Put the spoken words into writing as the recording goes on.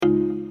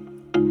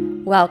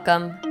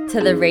Welcome to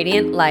The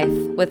Radiant Life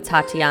with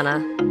Tatiana.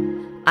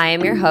 I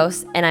am your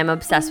host, and I'm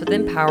obsessed with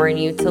empowering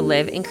you to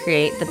live and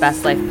create the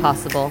best life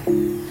possible.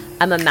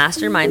 I'm a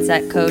master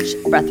mindset coach,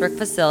 breathwork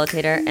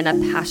facilitator, and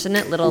a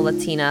passionate little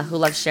Latina who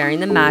loves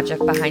sharing the magic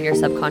behind your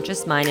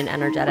subconscious mind and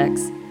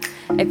energetics.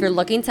 If you're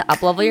looking to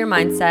uplevel your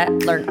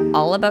mindset, learn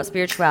all about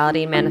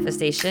spirituality and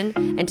manifestation,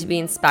 and to be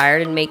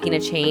inspired in making a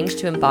change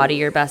to embody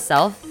your best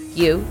self,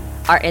 you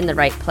are in the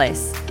right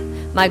place.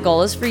 My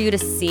goal is for you to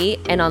see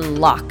and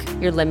unlock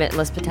your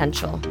limitless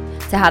potential,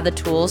 to have the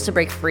tools to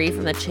break free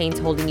from the chains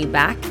holding you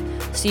back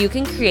so you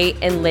can create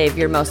and live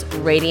your most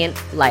radiant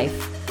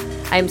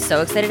life. I am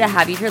so excited to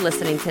have you here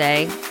listening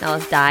today. Now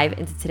let's dive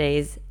into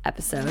today's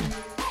episode.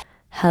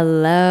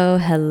 Hello,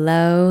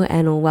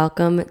 and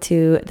welcome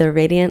to the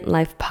Radiant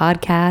Life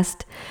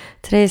podcast.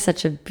 Today is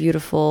such a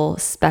beautiful,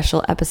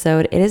 special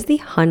episode. It is the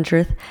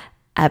 100th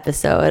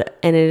episode,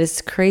 and it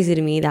is crazy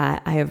to me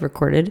that I have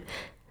recorded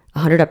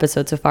 100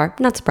 episodes so far.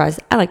 Not surprised.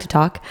 I like to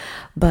talk,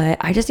 but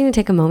I just need to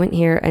take a moment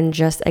here and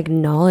just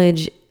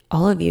acknowledge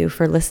all of you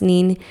for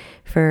listening,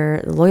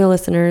 for loyal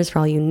listeners, for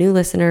all you new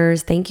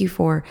listeners. Thank you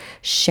for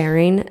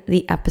sharing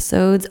the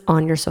episodes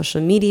on your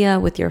social media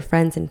with your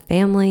friends and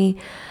family.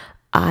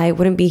 I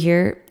wouldn't be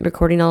here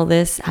recording all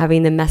this,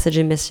 having the message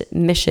and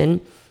mission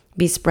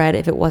be spread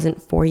if it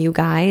wasn't for you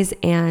guys.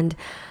 And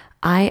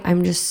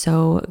I'm just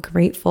so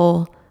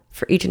grateful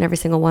for each and every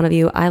single one of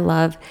you. I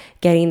love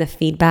getting the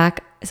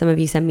feedback. Some of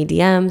you send me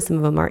DMs, some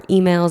of them are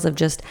emails of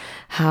just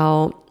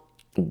how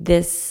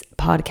this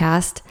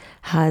podcast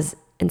has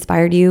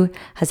inspired you,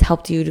 has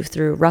helped you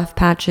through rough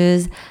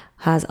patches,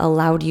 has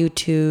allowed you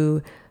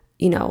to,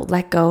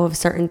 let go of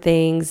certain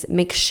things,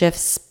 make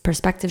shifts,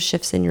 perspective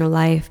shifts in your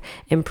life,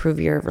 improve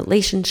your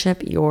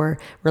relationship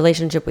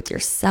with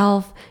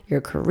yourself,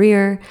 your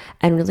career,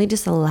 and really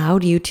just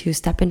allowed you to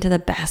step into the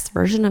best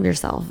version of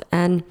yourself.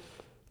 And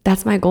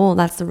that's my goal.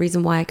 That's the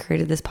reason why I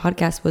created this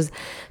podcast, was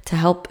to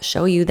help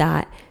show you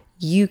that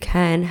you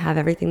can have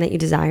everything that you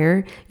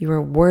desire. You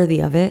are worthy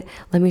of it.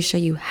 Let me show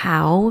you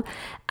how,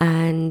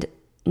 and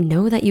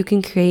know that you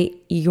can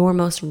create your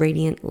most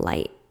radiant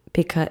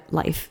because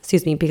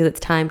it's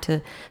time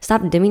to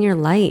stop dimming your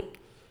light.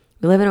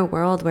 We live in a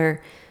world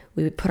where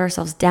we put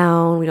ourselves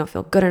down. We don't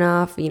feel good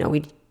enough.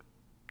 We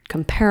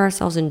compare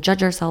ourselves and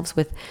judge ourselves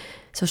with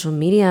social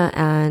media.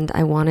 And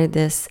I wanted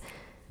this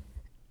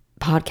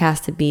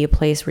podcast to be a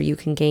place where you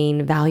can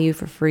gain value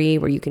for free,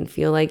 where you can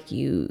feel like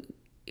you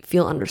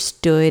feel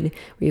understood,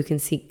 where you can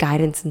seek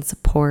guidance and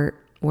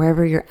support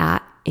wherever you're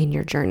at in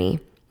your journey.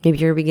 Maybe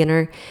you're a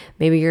beginner,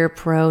 maybe you're a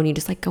pro and you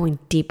just like going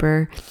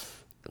deeper.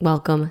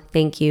 Welcome.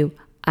 Thank you.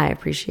 I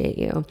appreciate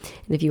you. And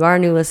if you are a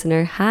new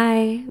listener,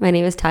 hi, my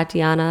name is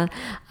Tatiana.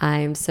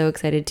 I'm so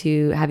excited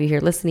to have you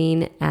here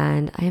listening,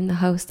 and I am the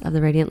host of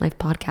the Radiant Life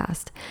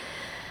podcast.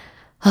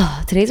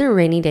 Today's a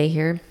rainy day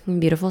here in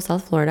beautiful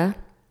South Florida.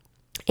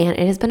 And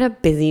it has been a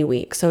busy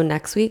week. So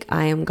next week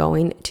I am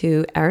going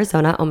to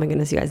Arizona. Oh my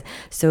goodness, you guys.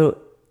 So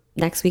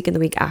next week and the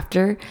week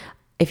after,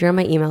 if you're on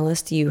my email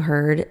list, you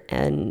heard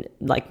and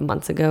like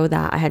months ago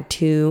that I had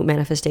 2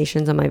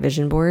 manifestations on my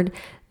vision board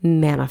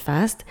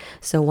manifest.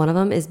 So one of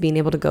them is being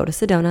able to go to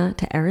Sedona,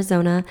 to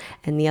Arizona.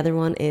 And the other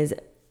one is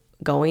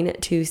going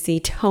to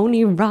see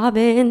Tony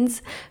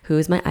Robbins, who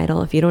is my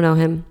idol. If you don't know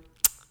him,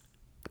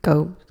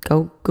 go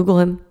Google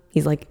him.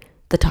 He's like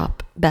the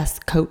top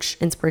best coach,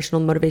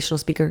 inspirational, motivational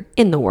speaker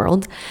in the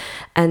world.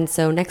 And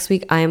so next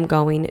week I am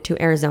going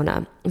to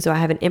Arizona. So I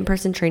have an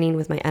in-person training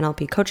with my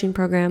NLP coaching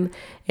program.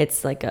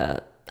 It's like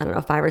a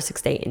 5 or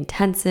 6 day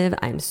intensive.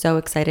 I'm so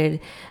excited.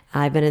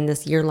 I've been in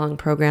this year-long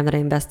program that I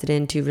invested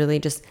in to really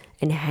just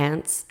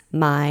enhance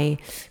my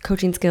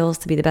coaching skills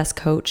to be the best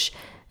coach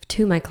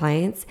to my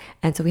clients.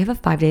 And so we have a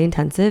 5-day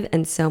intensive.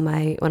 And so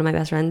one of my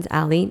best friends,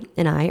 Allie,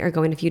 and I are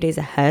going a few days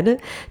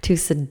ahead to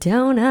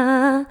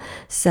Sedona.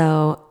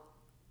 So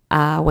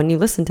when you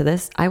listen to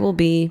this, I will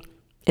be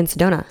in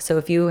Sedona. So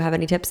if you have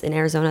any tips in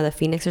Arizona, the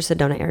Phoenix or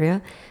Sedona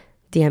area,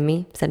 DM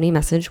me, send me a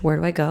message. Where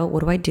do I go?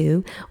 What do I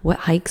do? What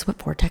hikes, what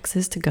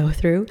vortexes to go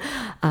through?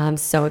 I'm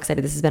so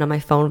excited. This has been on my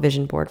phone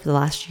vision board for the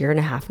last 1.5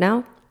 years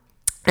now.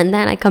 And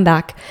then I come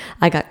back.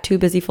 I got 2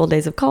 busy full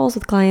days of calls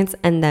with clients.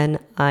 And then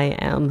I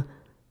am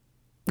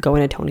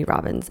going to Tony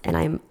Robbins. And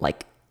I'm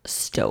like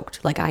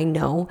stoked. Like I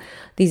know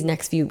these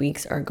next few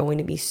weeks are going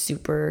to be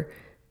super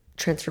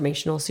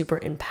transformational, super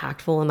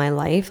impactful in my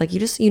life. Like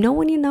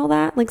when you know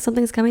that like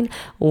something's coming,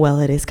 well,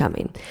 it is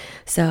coming.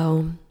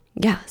 So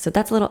yeah, so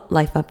that's a little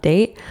life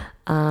update.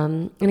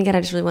 And again,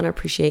 I just really want to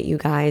appreciate you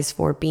guys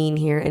for being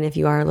here. And if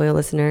you are a loyal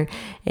listener,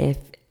 I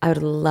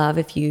would love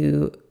if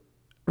you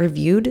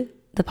reviewed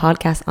the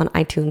podcast on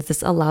iTunes.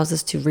 This allows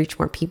us to reach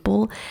more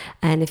people.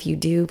 And if you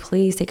do,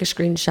 please take a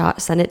screenshot,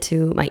 send it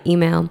to my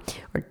email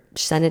or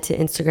send it to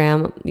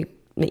Instagram.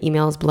 My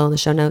email is below in the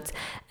show notes,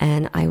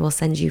 and I will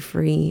send you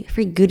free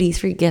goodies,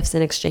 free gifts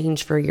in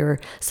exchange for your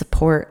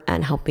support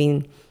and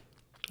helping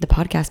the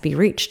podcast be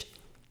reached.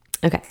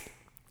 Okay,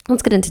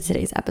 let's get into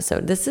today's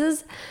episode.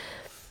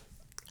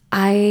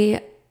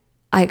 I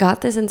got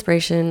this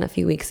inspiration a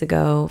few weeks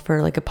ago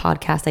for like a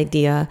podcast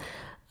idea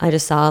I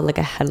just saw like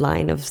a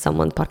headline of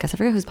someone's podcast. I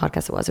forget whose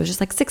podcast it was. It was just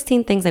like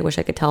 16 things I wish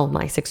I could tell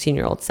my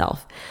 16-year-old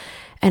self.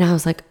 And I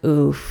was like,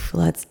 oof,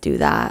 let's do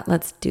that.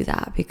 Let's do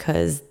that,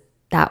 because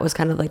that was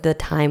kind of like the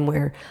time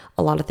where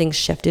a lot of things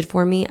shifted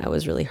for me. I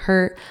was really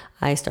hurt.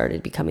 I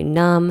started becoming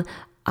numb.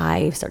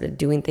 I started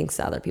doing things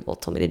that other people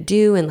told me to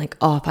do. And like,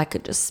 oh, if I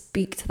could just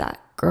speak to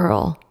that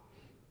girl,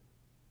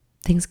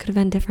 things could have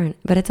been different,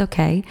 but it's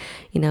okay.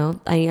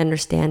 I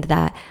understand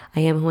that I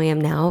am who I am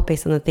now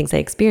based on the things I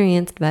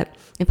experienced. But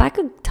if I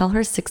could tell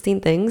her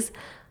 16 things,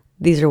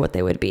 these are what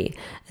they would be.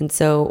 And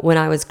so when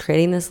I was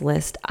creating this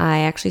list, I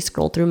actually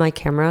scrolled through my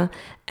camera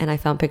and I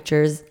found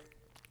pictures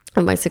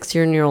of my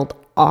 16-year-old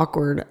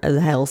awkward as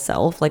hell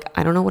self. Like,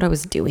 I don't know what I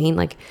was doing,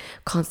 like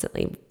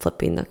constantly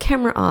flipping the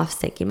camera off,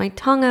 sticking my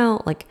tongue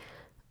out, like,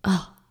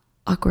 oh,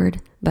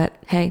 awkward. But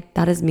hey,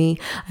 that is me.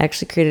 I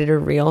actually created a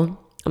reel.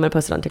 I'm going to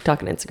post it on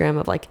TikTok and Instagram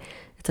of like,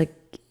 it's like,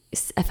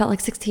 I felt like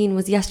 16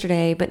 was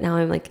yesterday, but now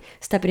I'm like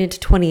stepping into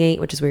 28,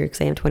 which is weird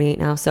because I am 28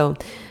 now. So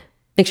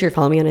make sure you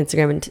follow me on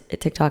Instagram and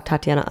TikTok,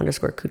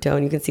 Tatiana_Couto,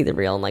 and you can see the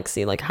reel and like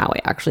see like how I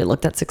actually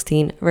looked at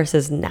 16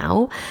 versus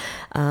now.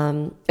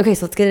 Okay,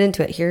 so let's get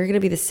into it. Here are going to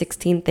be the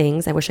 16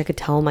 things I wish I could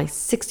tell my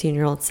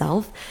 16-year-old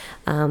self.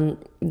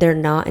 They're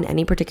not in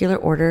any particular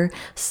order.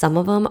 Some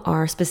of them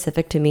are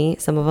specific to me.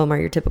 Some of them are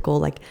your typical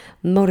like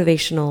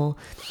motivational,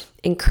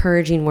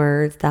 encouraging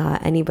words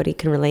that anybody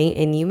can relate,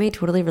 and you may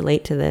totally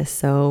relate to this.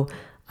 So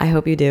I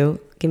hope you do.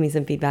 Give me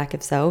some feedback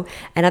if so.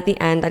 And at the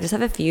end, I just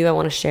have a few I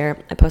want to share.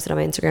 I posted on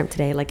my Instagram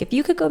today. Like, if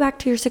you could go back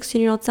to your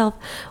 16-year-old self,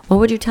 what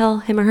would you tell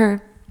him or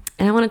her?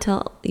 And I want to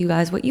tell you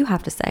guys what you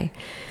have to say.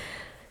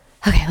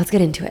 Okay, let's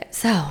get into it.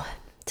 So,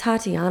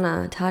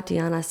 Tatiana,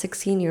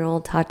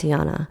 16-year-old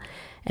Tatiana.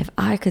 If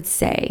I could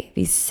say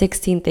these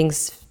 16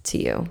 things to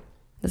you,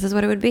 this is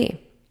what it would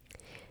be.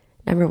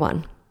 Number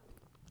 1,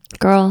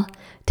 girl,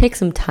 take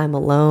some time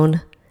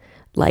alone.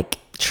 Like,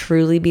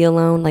 truly be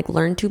alone. Like,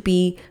 learn to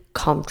be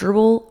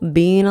comfortable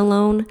being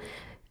alone.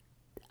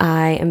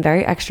 I am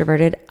very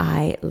extroverted.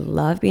 I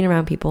love being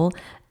around people.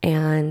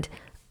 And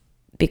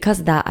because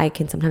of that, I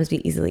can sometimes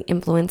be easily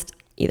influenced,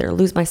 either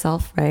lose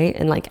myself, right?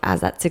 And like, as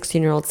that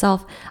 16-year-old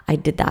self, I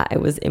did that. I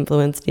was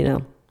influenced,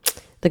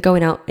 the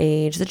going out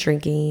age, the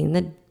drinking,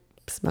 the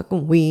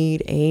smoking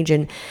weed age,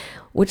 and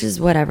which is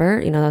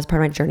whatever, that was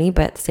part of my journey.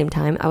 But at the same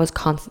time, I was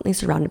constantly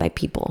surrounded by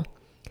people.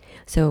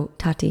 So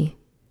Tati,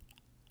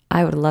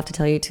 I would love to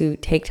tell you to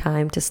take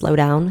time to slow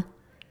down.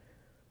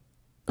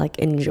 Like,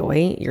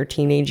 enjoy your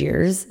teenage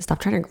years. Stop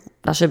trying to,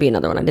 that should be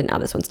another one. I didn't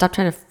add this one. Stop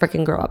trying to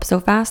freaking grow up so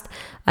fast.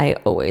 I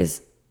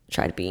always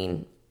tried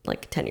being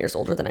like 10 years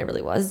older than I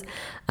really was.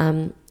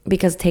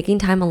 Because taking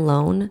time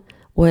alone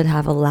would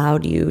have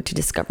allowed you to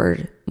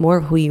discover more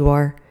of who you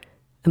are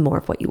and more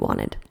of what you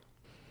wanted.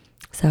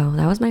 So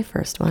that was my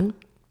first one.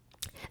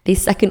 The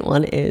second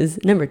one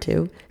is number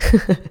 2.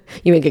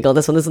 You may giggle.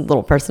 This is a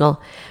little personal.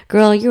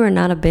 Girl, you are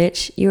not a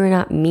bitch. You are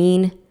not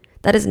mean.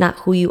 That is not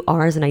who you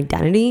are as an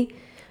identity.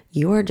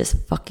 You are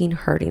just fucking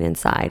hurting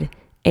inside,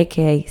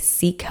 aka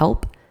seek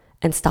help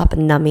and stop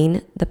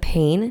numbing the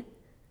pain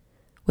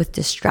with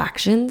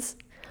distractions,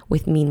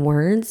 with mean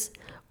words,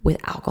 with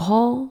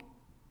alcohol,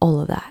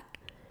 all of that.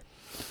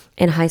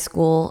 In high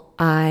school,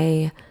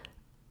 I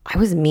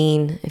was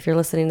mean. If you're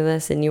listening to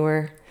this and you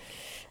were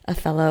a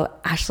fellow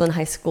Ashland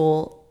High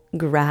School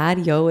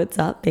grad, yo, what's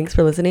up? Thanks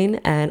for listening.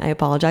 And I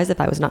apologize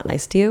if I was not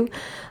nice to you.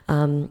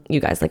 You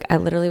guys, like, I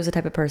literally was the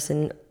type of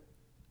person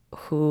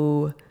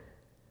who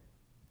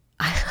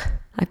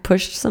I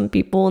pushed some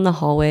people in the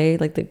hallway,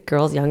 like the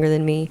girls younger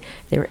than me.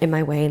 They were in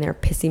my way and they were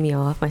pissing me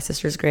off, my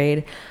sister's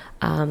grade.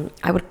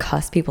 I would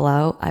cuss people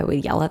out. I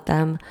would yell at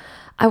them.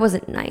 I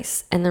wasn't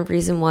nice. And the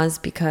reason was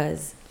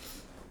because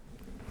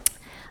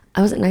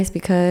I wasn't nice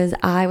because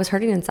I was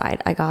hurting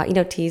inside. I got,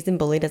 teased and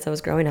bullied as I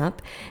was growing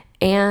up.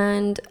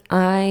 And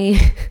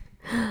I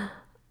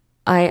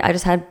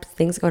just had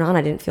things going on.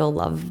 I didn't feel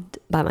loved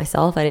by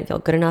myself. I didn't feel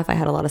good enough. I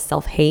had a lot of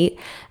self-hate,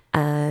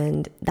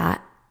 and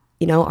that,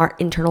 our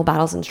internal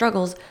battles and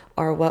struggles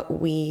are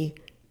what we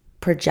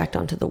project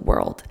onto the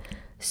world.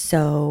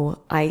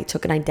 So I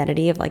took an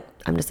identity of like,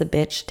 I'm just a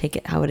bitch, take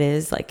it how it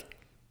is, like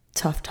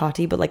tough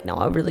Tati, but like, no,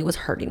 I really was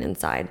hurting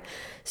inside.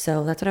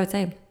 So that's what I would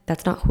say.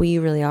 That's not who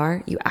you really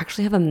are. You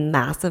actually have a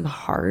massive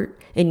heart,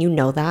 and you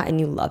know that, and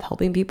you love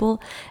helping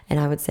people.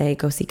 And I would say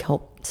go seek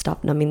help,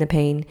 stop numbing the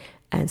pain,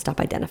 and stop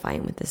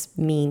identifying with this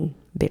mean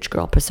bitch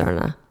girl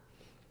persona.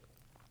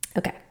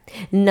 Okay,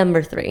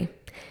 number 3,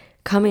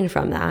 coming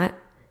from that,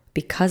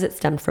 because it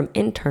stemmed from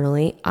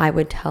internally, I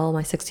would tell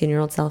my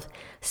 16-year-old self,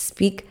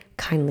 speak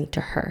kindly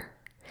to her.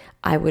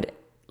 I would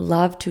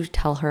love to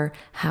tell her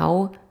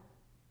how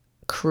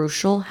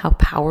crucial, how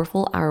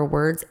powerful our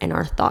words and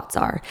our thoughts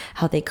are,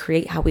 how they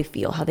create how we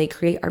feel, how they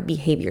create our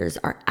behaviors,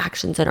 our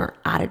actions, and our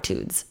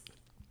attitudes.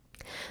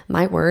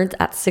 My words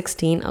at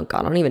 16, oh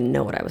God, I don't even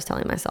know what I was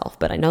telling myself,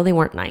 but I know they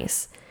weren't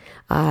nice.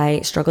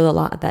 I struggled a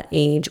lot at that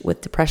age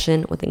with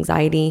depression, with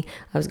anxiety.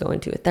 I was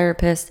going to a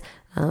therapist.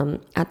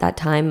 At that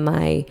time,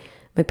 my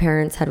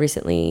parents had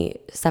recently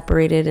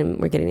separated and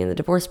were getting in the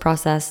divorce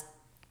process.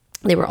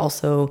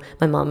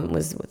 my mom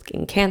was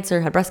getting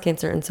cancer, had breast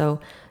cancer. And so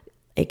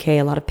aka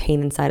a lot of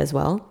pain inside as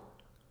well.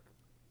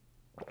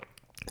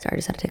 Sorry, I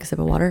just had to take a sip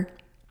of water.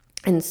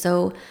 And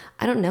so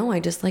I don't know. I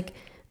just like,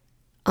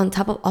 on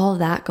top of all of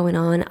that going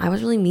on, I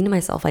was really mean to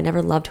myself. I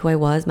never loved who I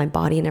was. My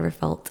body never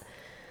felt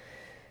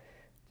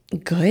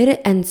good.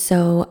 And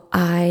so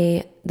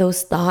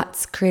those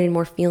thoughts created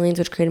more feelings,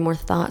 which created more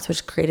thoughts,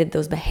 which created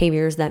those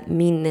behaviors, that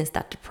meanness,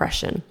 that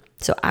depression.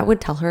 So I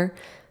would tell her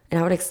and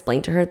I would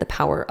explain to her the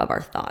power of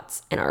our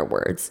thoughts and our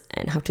words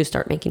and how to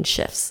start making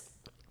shifts.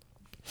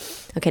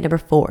 Okay, number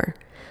 4,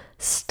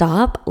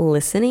 stop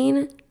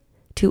listening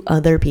to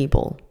other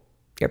people.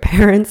 Your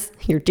parents,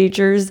 your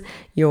teachers,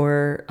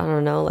 your, I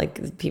don't know,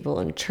 like people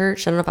in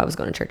church. I don't know if I was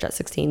going to church at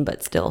 16,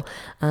 but still,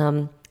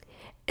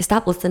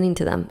 stop listening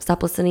to them.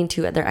 Stop listening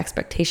to their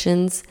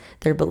expectations,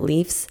 their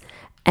beliefs,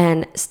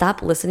 and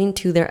stop listening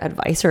to their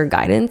advice or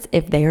guidance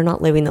if they are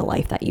not living the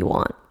life that you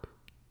want.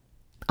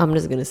 I'm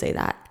just going to say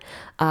that.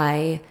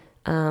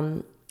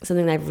 Something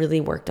that I've really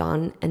worked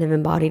on and have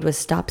embodied was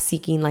stop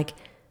seeking like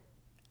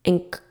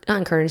not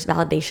encourage,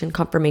 validation,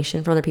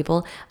 confirmation from other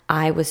people.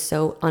 I was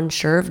so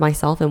unsure of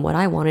myself and what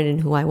I wanted and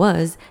who I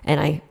was,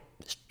 and I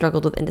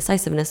struggled with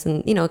indecisiveness,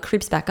 and it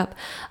creeps back up.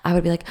 I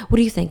would be like, what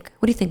do you think?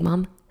 What do you think,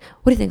 Mom?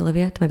 What do you think,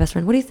 Olivia, to my best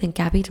friend? What do you think,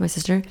 Gabby, to my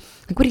sister?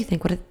 Like, what do you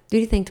think? What do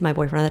you think to my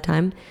boyfriend at the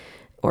time?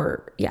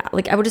 Or yeah,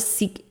 like I would just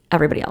seek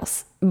everybody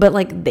else, but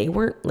like they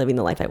weren't living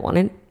the life I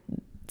wanted.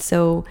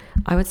 So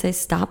I would say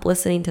stop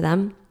listening to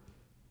them.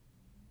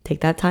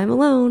 Take that time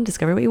alone,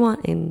 discover what you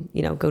want, and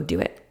go do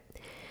it.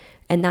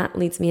 And that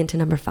leads me into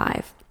number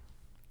 5.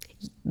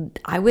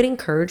 I would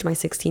encourage my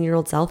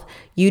 16-year-old self,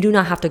 you do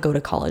not have to go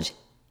to college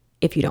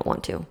if you don't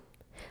want to.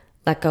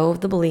 Let go of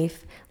the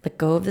belief, let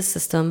go of the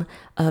system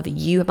of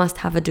you must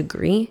have a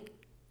degree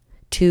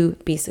to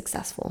be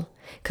successful.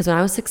 Because when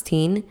I was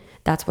 16,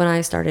 that's when I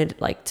started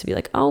to be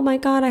like, oh my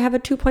God, I have a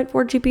 2.4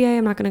 GPA.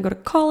 I'm not going to go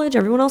to college.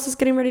 Everyone else is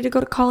getting ready to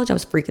go to college. I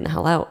was freaking the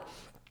hell out.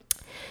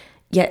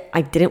 Yet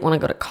I didn't want to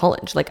go to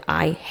college.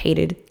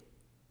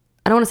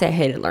 I don't want to say I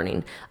hated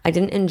learning. I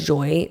didn't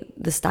enjoy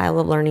the style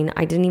of learning.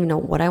 I didn't even know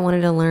what I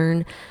wanted to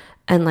learn.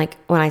 And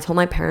when I told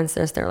my parents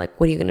this, they're like,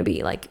 what are you going to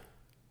be? I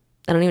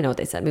don't even know what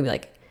they said. Maybe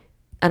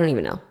I don't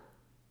even know.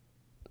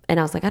 And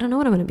I was like, I don't know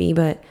what I'm going to be,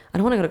 but I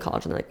don't want to go to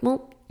college. And they're like,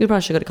 well, you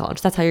probably should go to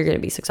college. That's how you're going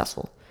to be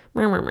successful.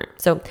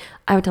 So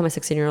I would tell my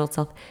 16-year-old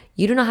self,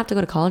 you do not have to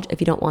go to college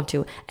if you don't want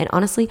to. And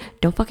honestly,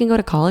 don't fucking go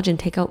to college and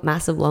take out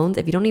massive loans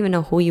if you don't even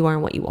know who you are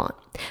and what you want.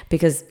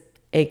 Because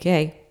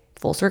aka,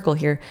 full circle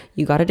here,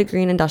 you got a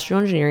degree in industrial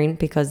engineering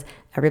because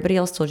everybody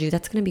else told you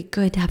that's going to be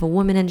good to have a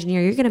woman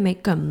engineer. You're going to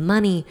make good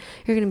money.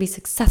 You're going to be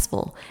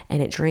successful.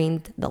 And it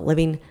drained the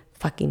living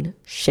fucking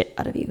shit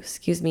out of you.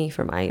 Excuse me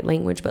for my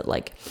language, but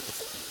when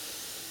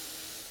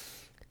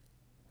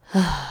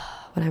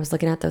I was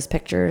looking at those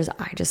pictures,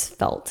 I just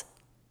felt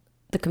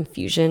the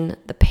confusion,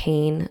 the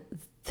pain,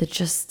 the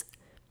just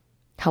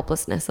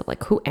helplessness of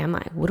who am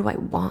I? What do I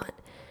want?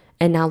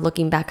 And now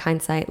looking back,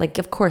 hindsight,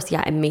 of course,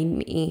 yeah, it made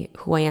me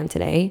who I am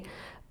today,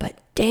 but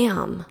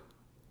damn,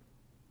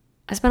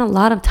 I spent a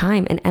lot of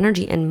time and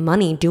energy and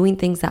money doing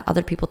things that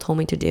other people told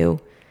me to do,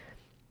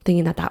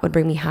 thinking that that would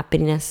bring me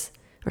happiness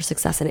or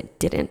success, and it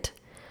didn't.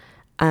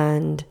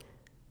 And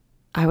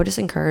I would just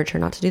encourage her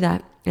not to do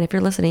that. And if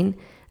you're listening,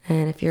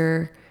 and if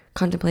you're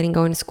contemplating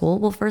going to school,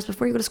 well, first,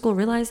 before you go to school,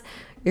 realize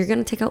you're going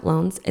to take out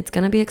loans. It's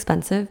going to be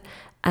expensive.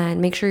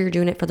 And make sure you're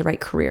doing it for the right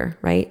career,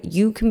 right?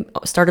 You can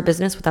start a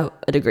business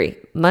without a degree.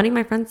 Many of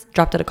my friends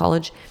dropped out of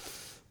college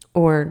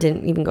or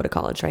didn't even go to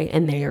college, right?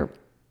 And they are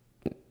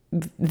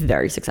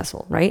very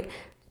successful, right?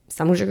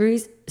 Some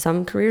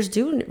careers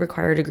do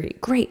require a degree.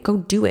 Great, go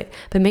do it.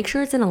 But make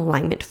sure it's in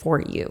alignment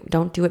for you.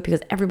 Don't do it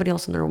because everybody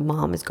else and their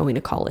mom is going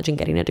to college and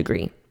getting a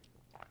degree.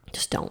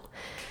 Just don't.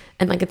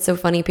 And it's so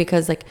funny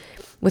because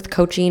with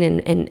coaching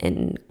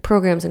and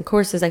programs and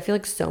courses, I feel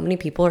like so many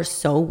people are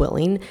so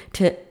willing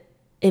to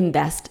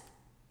invest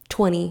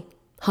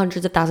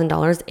hundreds of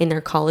 $1,000s in their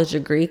college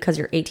degree because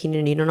you're 18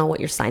 and you don't know what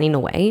you're signing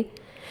away,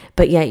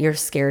 but yet you're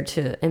scared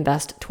to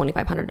invest $2,500,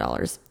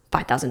 $5,000,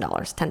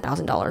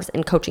 $10,000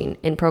 in coaching,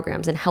 in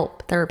programs, and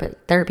help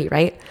therapy,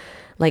 right?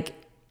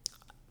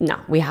 No,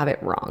 we have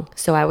it wrong.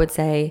 So I would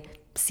say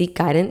seek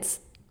guidance,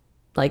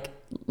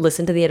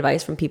 listen to the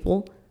advice from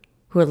people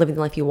who are living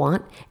the life you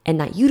want, and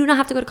that you do not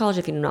have to go to college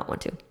if you do not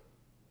want to.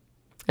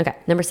 Okay,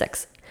 number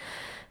 6.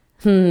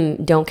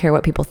 Don't care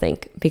what people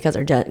think because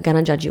they're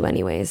gonna judge you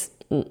anyways.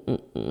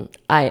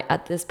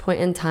 At this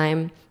point in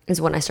time is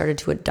when I started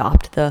to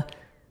adopt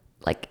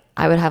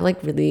I would have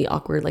really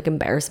awkward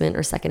embarrassment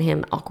or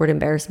secondhand awkward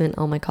embarrassment.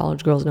 All my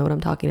college girls know what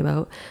I'm talking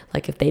about.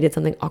 If they did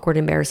something awkward,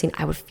 embarrassing,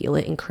 I would feel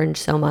it and cringe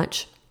so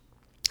much.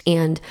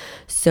 And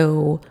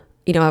so,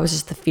 I was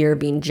just the fear of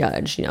being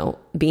judged,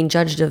 being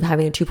judged of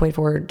having a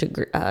 2.4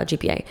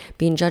 GPA,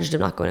 being judged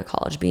of not going to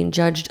college, being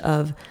judged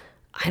of,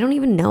 I don't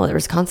even know. There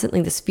was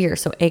constantly this fear.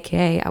 So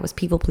AKA, I was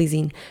people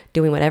pleasing,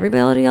 doing what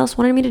everybody else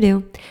wanted me to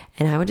do.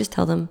 And I would just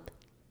tell them,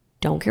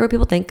 don't care what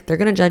people think. They're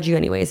going to judge you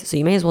anyways. So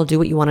you may as well do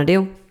what you want to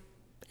do.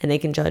 And they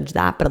can judge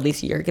that, but at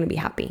least you're going to be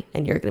happy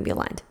and you're going to be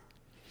aligned.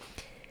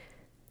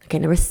 Okay,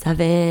 number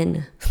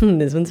 7.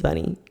 This one's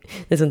funny.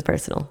 This one's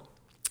personal.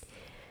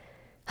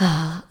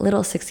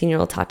 Little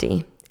 16-year-old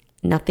Tati,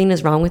 nothing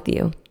is wrong with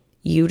you.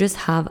 You just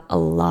have a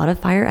lot of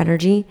fire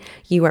energy.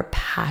 You are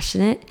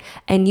passionate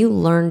and you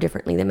learn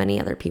differently than many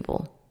other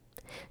people.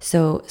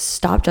 So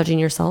stop judging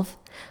yourself.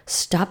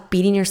 Stop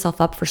beating yourself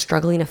up for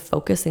struggling to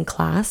focus in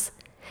class.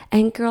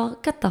 And girl,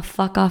 get the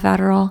fuck off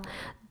Adderall.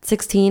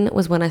 16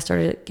 was when I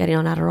started getting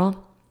on Adderall.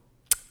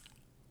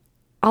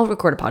 I'll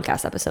record a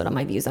podcast episode on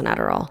my views on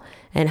Adderall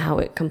and how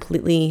it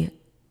completely,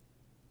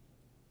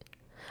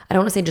 I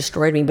don't want to say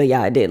destroyed me, but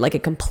yeah, it did. Like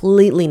it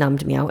completely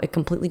numbed me out. It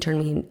completely turned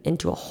me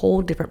into a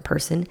whole different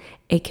person,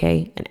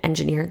 aka an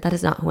engineer. That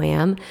is not who I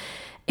am.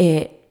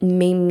 It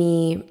made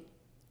me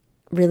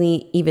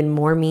really even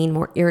more mean,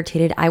 more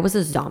irritated. I was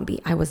a zombie.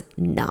 I was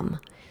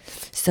numb.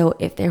 So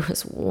if there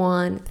was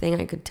one thing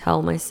I could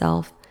tell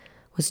myself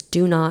was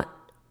do not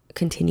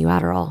continue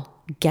Adderall.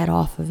 Get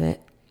off of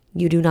it.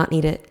 You do not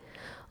need it.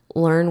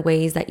 Learn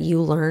ways that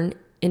you learn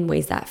in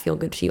ways that feel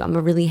good to you. I'm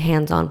a really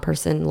hands-on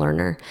person,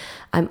 learner.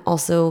 I'm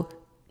also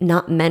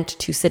not meant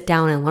to sit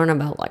down and learn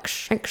about like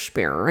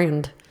Shakespeare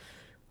and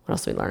what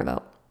else do we learn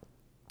about?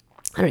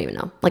 I don't even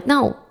know. Like,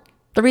 no.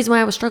 The reason why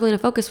I was struggling to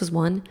focus was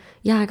one,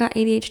 yeah, I got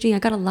ADHD. I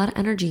got a lot of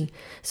energy.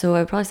 So I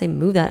would probably say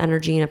move that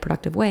energy in a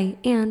productive way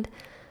and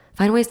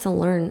find ways to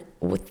learn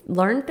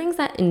things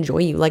that enjoy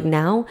you. Like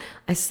now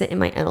I sit in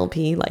my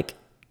NLP like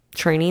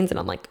trainings and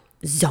I'm like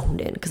zoned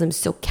in because I'm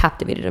so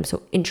captivated. I'm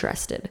so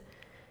interested.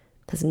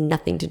 It has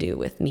nothing to do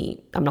with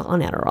me. I'm not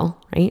on Adderall,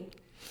 right?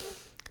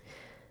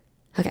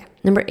 Okay,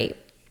 number 8.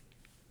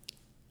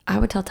 I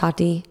would tell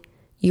Tati,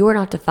 you are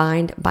not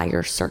defined by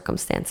your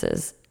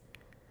circumstances.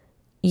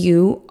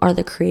 You are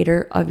the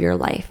creator of your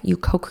life. You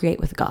co-create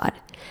with God.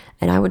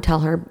 And I would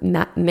tell her,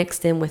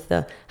 mixed in with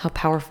how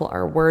powerful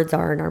our words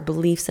are and our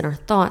beliefs and our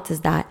thoughts,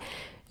 is that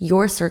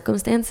your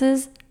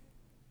circumstances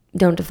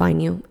don't define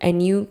you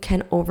and you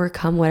can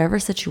overcome whatever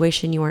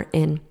situation you are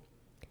in.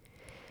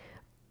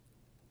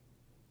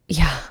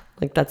 Yeah,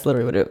 like that's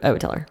literally what I would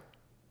tell her.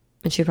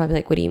 And she would probably be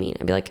like, what do you mean?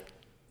 I'd be like,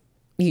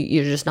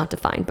 you're just not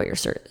defined by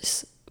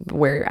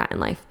where you're at in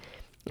life.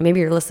 And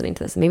maybe you're listening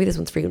to this. Maybe this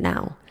one's for you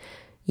now.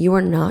 You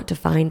are not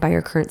defined by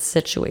your current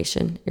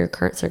situation, your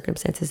current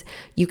circumstances.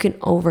 You can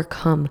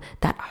overcome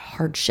that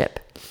hardship,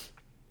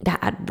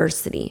 that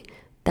adversity,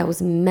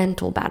 those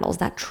mental battles,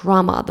 that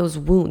trauma, those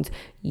wounds.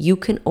 You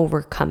can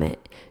overcome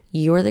it.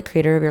 You're the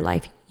creator of your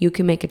life. You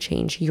can make a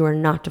change. You are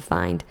not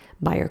defined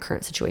by your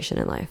current situation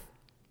in life.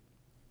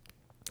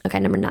 Okay,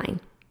 number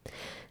 9.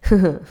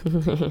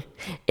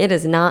 It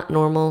is not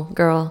normal,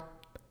 girl,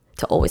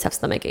 to always have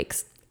stomach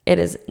aches. It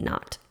is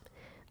not.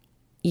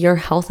 Your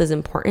health is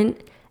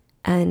important.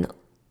 And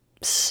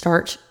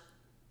start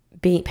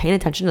paying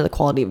attention to the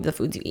quality of the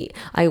foods you eat.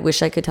 I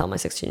wish I could tell my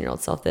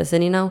 16-year-old self this.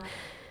 And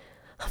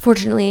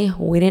unfortunately,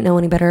 we didn't know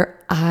any better.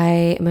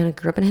 I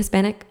grew up in a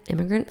Hispanic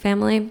immigrant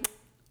family.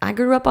 I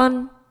grew up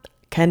on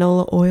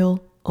canola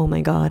oil. Oh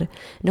my God.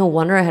 No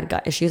wonder I had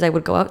gut issues. I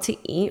would go out to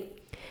eat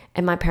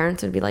and my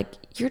parents would be like,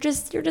 you're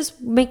just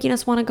making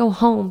us want to go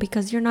home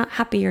because you're not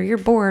happy or you're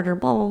bored or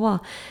blah, blah, blah.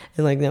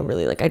 And like, no,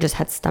 really, like I just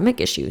had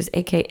stomach issues,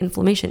 aka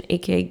inflammation,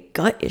 aka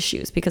gut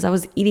issues because I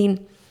was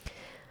eating,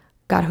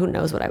 God, who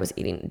knows what I was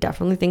eating.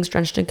 Definitely things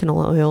drenched in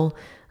canola oil.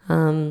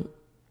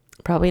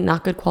 Probably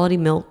not good quality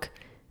milk,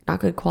 not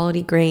good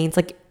quality grains.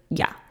 Like,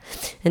 yeah.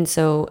 And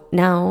so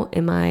now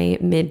in my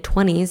mid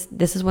 20s,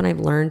 this is when I've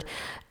learned.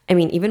 I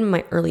mean, even in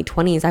my early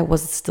 20s, I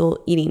was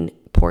still eating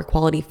poor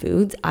quality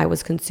foods. I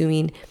was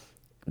consuming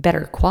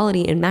better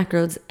quality and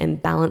macros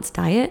and balanced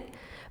diet,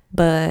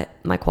 but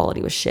my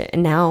quality was shit.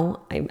 And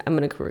now I'm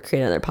going to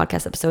create another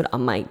podcast episode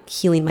on my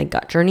healing my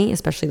gut journey,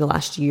 especially the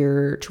last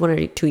year,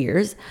 2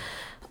 years.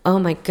 Oh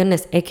my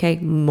goodness. aka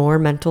more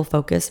mental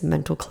focus,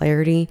 mental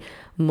clarity,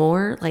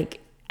 more like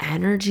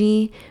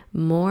energy,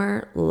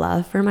 more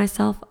love for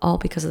myself, all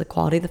because of the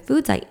quality of the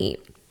foods I eat.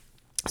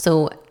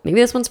 So maybe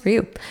this one's for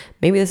you.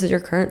 Maybe this is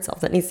your current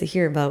self that needs to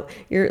hear about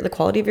the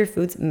quality of your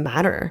foods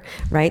matter,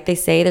 right? They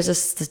say there's a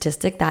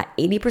statistic that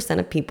 80%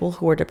 of people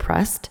who are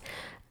depressed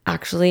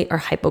actually are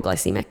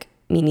hypoglycemic,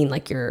 meaning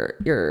like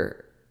the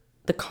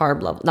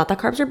carb level, not that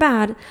carbs are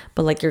bad,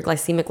 but like your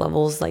glycemic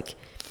levels, like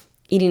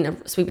eating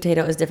a sweet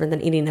potato is different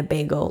than eating a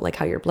bagel, like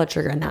how your blood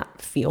sugar and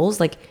that feels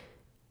like,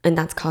 and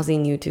that's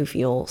causing you to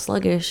feel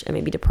sluggish and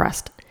maybe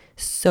depressed.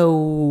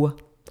 So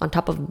on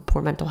top of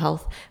poor mental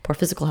health, poor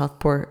physical health,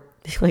 poor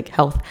like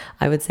health,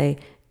 I would say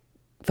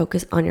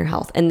focus on your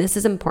health. And this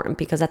is important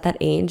because at that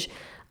age,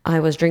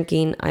 I was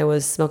drinking, I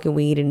was smoking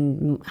weed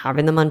and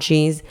having the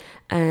munchies,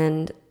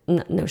 and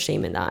no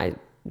shame in that,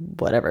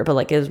 whatever. But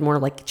like it was more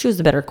like choose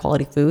the better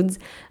quality foods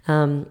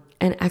and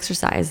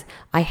exercise.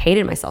 I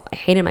hated myself. I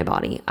hated my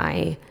body.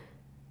 I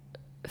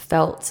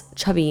felt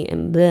chubby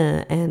and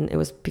bleh, and it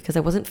was because I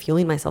wasn't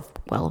fueling myself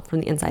well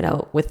from the inside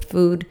out with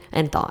food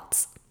and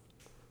thoughts.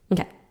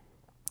 Okay,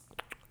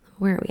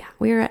 where are we at?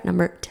 We are at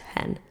number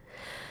 10.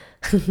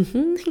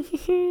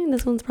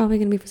 This one's probably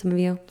going to be for some of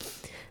you.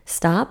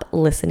 Stop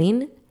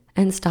listening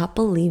and stop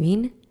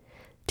believing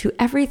to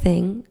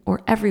everything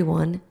or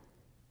everyone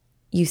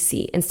you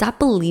see and stop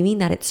believing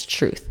that it's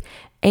truth,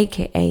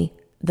 aka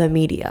the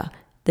media,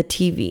 the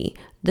TV,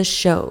 the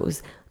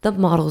shows, the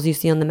models you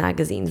see on the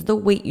magazines, the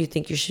weight you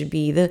think you should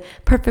be, the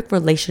perfect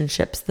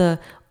relationships,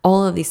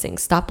 all of these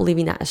things. Stop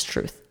believing that as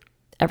truth.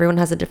 Everyone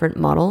has a different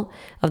model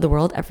of the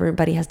world.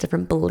 Everybody has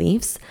different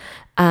beliefs.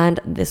 And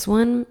this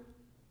one,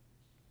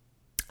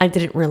 I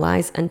didn't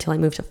realize until I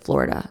moved to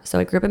Florida. So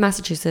I grew up in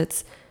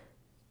Massachusetts,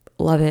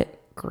 love it,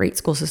 great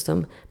school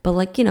system.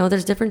 But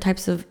there's different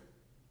types of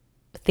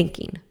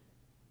thinking.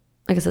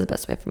 I guess that's the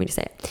best way for me to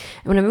say it.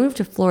 And when I moved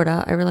to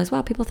Florida, I realized,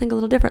 wow, people think a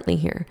little differently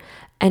here.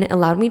 And it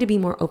allowed me to be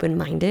more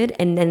open-minded,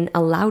 and then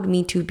allowed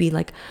me to be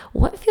like,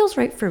 what feels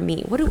right for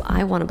me? What do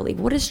I want to believe?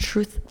 What is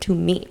truth to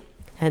me?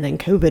 And then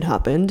COVID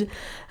happened.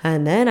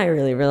 And then I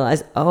really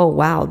realized, oh,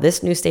 wow,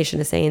 this news station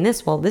is saying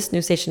this, while this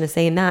news station is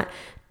saying that,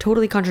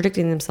 totally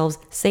contradicting themselves.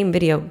 Same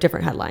video,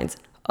 different headlines.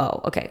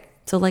 Oh, okay.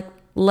 So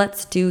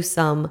let's do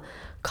some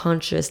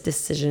conscious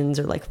decisions,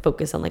 or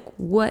focus on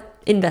what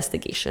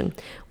investigation,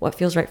 what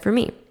feels right for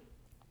me.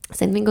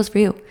 Same thing goes for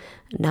you.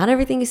 Not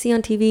everything you see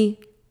on TV,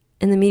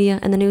 in the media,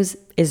 and the news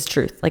is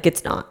truth.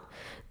 It's not.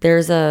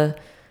 There's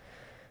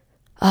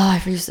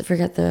I used to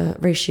forget the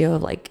ratio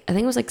of I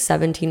think it was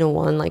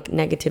 17:1,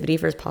 negativity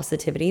versus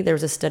positivity. There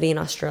was a study in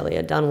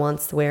Australia done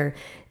once where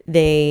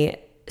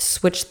they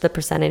switched the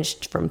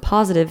percentage from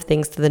positive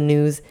things to the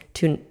news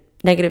to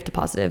negative to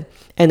positive,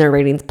 and their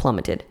ratings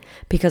plummeted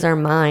because our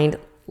mind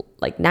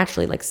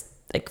naturally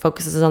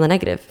focuses on the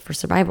negative for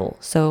survival.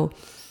 So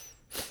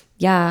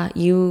yeah,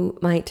 you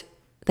might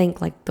think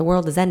the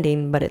world is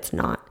ending, but it's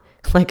not.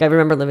 I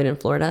remember living in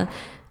Florida,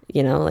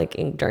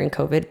 during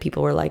COVID,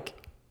 people were like,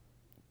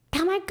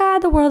 oh my God,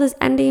 the world is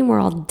ending. We're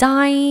all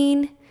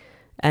dying.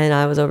 And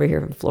I was over here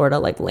in Florida,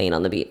 laying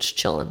on the beach,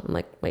 chilling. I'm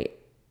like, wait,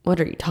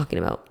 what are you talking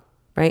about?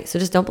 Right? So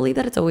just don't believe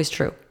that it's always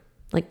true.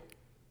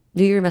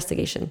 Do your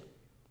investigation,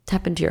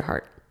 tap into your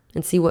heart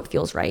and see what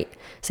feels right.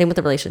 Same with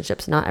the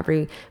relationships. Not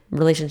every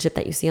relationship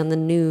that you see on the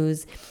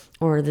news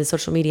or the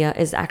social media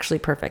is actually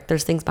perfect.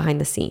 There's things behind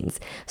the scenes.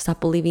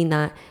 Stop believing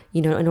that,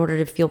 in order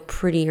to feel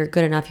pretty or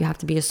good enough, you have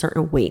to be a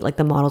certain weight, like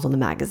the models on the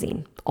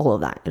magazine. All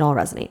of that, it all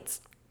resonates.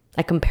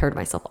 I compared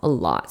myself a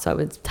lot. So I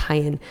would tie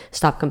in,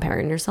 stop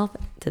comparing yourself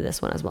to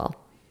this one as well.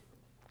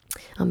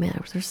 Oh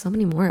man, there's so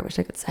many more I wish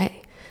I could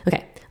say.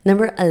 Okay,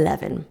 number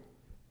 11.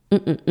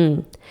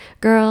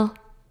 Girl,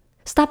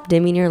 stop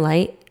dimming your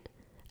light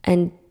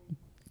and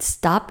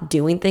stop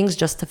doing things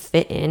just to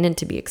fit in and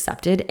to be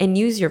accepted, and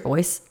use your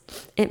voice.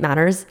 It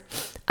matters.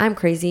 I'm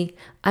crazy.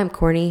 I'm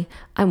corny.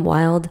 I'm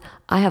wild.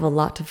 I have a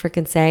lot to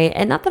freaking say.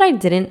 And not that I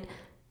didn't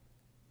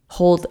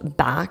hold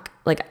back,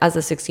 as a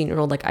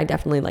 16-year-old, I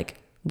definitely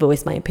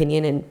voice my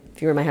opinion. And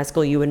if you were in my high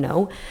school, you would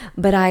know,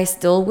 but I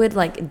still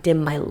would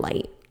dim my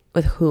light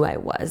with who I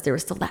was. There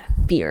was still that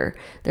fear.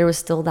 There was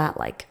still that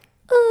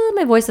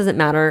my voice doesn't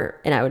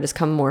matter. And I would just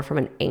come more from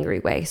an angry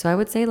way. So I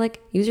would say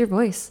use your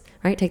voice,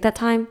 right? Take that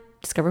time,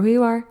 discover who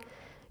you are,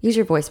 use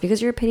your voice,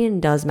 because your opinion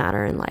does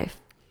matter in life.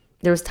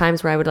 There was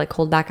times where I would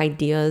hold back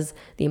ideas,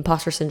 the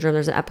imposter syndrome.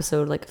 There's an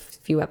episode, a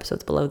few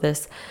episodes below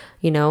this,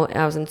 I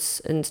was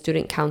in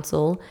student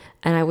council,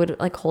 and I would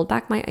hold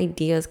back my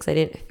ideas because I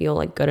didn't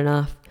feel good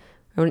enough.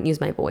 I wouldn't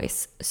use my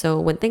voice. So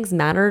when things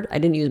mattered, I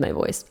didn't use my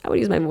voice. I would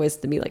use my voice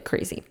to be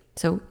crazy.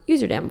 So use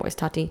your damn voice,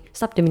 Tati.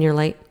 Stop dimming your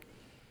light.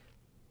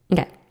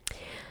 Okay.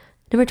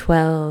 Number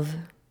 12,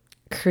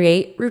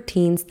 create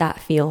routines that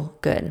feel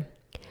good.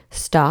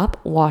 Stop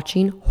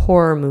watching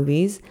horror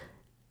movies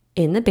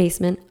in the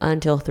basement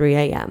until 3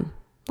 a.m.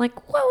 What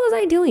was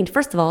I doing?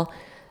 First of all,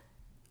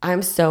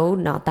 I'm so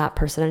not that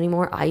person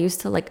anymore. I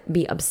used to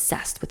be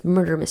obsessed with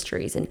murder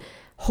mysteries and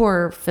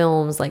horror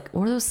films. What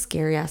were those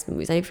scary ass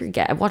movies? I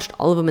forget. I watched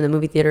all of them in the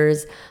movie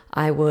theaters.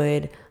 I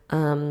would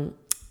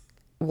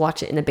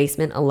watch it in the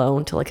basement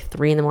alone till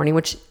 3 a.m,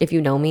 which, if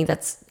you know me,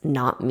 that's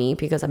not me,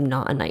 because I'm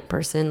not a night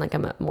person.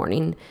 I'm a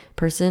morning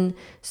person.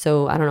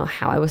 So I don't know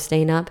how I was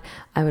staying up.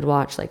 I would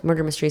watch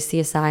murder mysteries,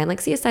 CSI, and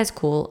CSI is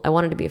cool. I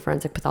wanted to be a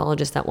forensic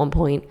pathologist at one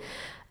point.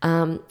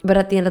 But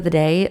at the end of the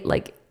day,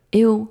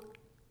 ew,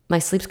 my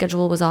sleep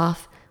schedule was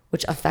off,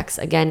 which affects,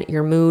 again,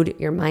 your mood,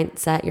 your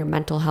mindset, your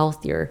mental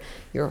health, your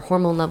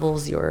hormone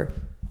levels, your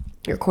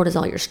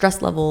cortisol, your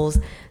stress levels.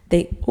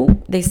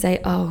 They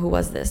say, who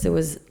was this? It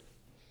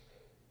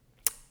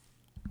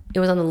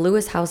was on the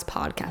Lewis House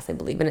podcast, I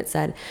believe, and it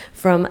said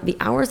from the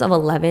hours of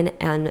 11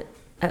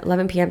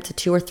 p.m. to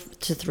 2 or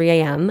to 3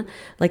 a.m.,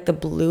 the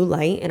blue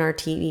light in our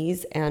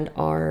TVs and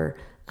our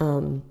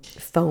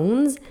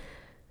phones.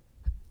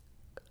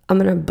 I'm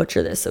going to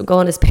butcher this, so go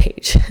on his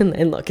page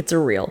and look, it's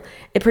real.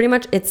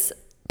 It's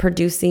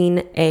producing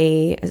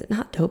is it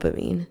not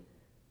dopamine?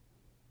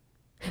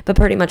 But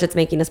pretty much it's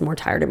making us more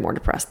tired and more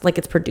depressed.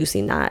 It's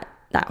producing that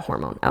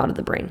hormone out of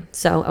the brain.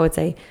 So I would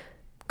say,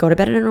 go to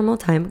bed at a normal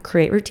time,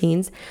 create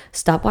routines,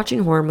 stop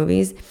watching horror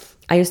movies.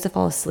 I used to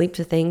fall asleep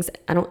to things.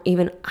 I don't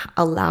even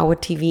allow a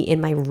TV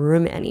in my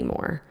room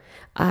anymore.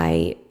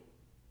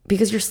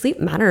 Because your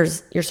sleep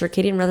matters, your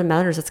circadian rhythm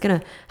matters. It's going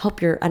to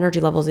help your energy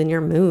levels and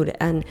your mood.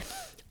 And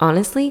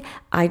Honestly,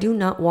 I do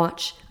not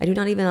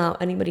even allow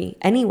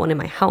anyone in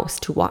my house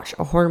to watch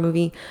a horror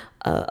movie,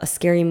 a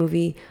scary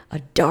movie, a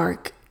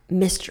dark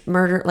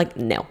murder. Like,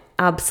 no,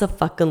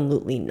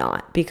 abso-fucking-lutely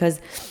not. Because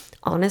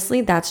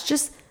honestly, that's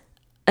just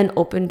an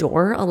open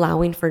door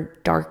allowing for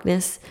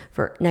darkness,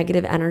 for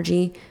negative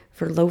energy,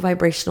 for low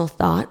vibrational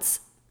thoughts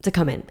to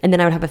come in. And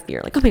then I would have a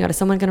fear like, oh my God, is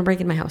someone going to break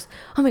in my house?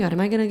 Oh my God,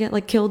 am I going to get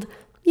like killed?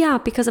 Yeah,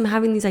 because I'm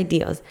having these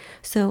ideas.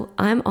 So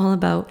I'm all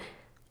about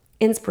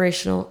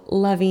inspirational,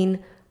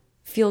 loving,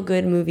 feel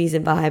good movies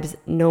and vibes,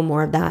 no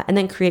more of that. And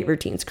then create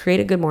routines. Create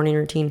a good morning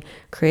routine,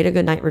 create a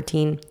good night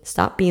routine.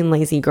 Stop being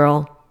lazy,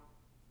 girl,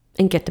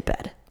 and get to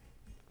bed.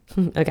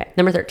 Okay,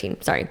 number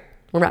 13. Sorry,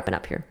 we're wrapping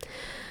up here.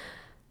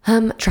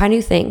 Try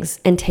new things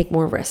and take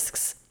more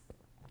risks.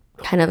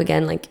 Kind of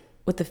again, like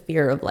with the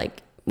fear of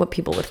like what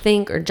people would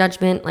think or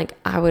judgment. Like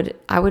I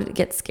would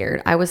get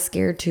scared. I was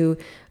scared to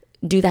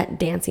do that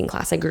dancing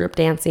class. I grew up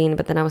dancing,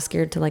 but then I was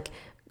scared to like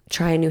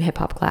try a new hip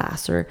hop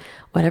class or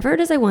whatever it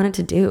is I wanted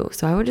to do.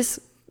 So I would just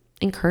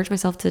encourage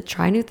myself to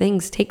try new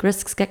things, take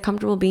risks, get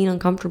comfortable being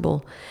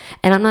uncomfortable.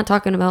 And I'm not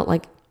talking about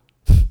like,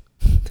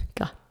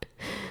 God,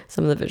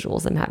 some of the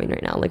visuals I'm having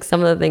right now, like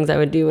some of the things I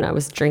would do when I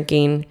was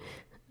drinking,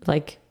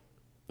 like,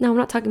 no, I'm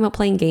not talking about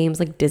playing games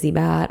like Dizzy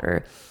Bat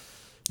or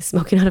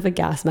smoking out of a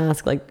gas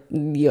mask. Like,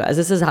 you guys,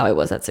 this is how I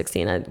was at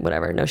 16,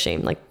 whatever, no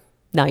shame. Like,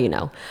 now you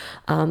know.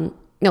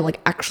 Like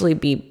actually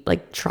be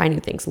like, try new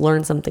things,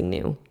 learn something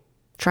new.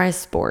 Try a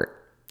sport.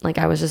 Like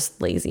I was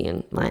just lazy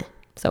and meh.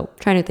 So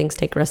try new things,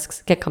 take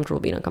risks, get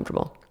comfortable being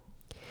uncomfortable.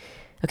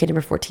 Okay,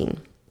 number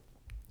 14.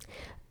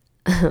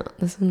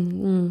 This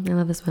one, I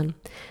love this one.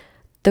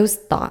 Those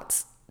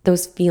thoughts,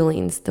 those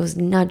feelings, those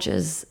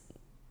nudges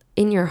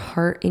in your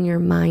heart, in your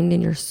mind,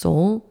 in your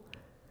soul,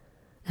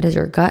 that is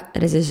your gut,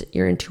 that is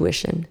your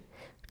intuition.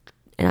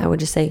 And I would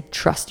just say,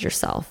 trust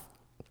yourself.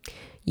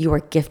 You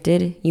are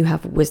gifted. You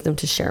have wisdom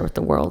to share with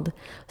the world.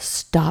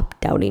 Stop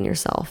doubting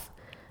yourself.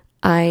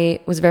 I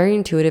was very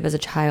intuitive as a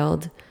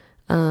child.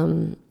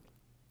 I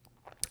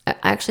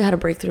actually had a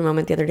breakthrough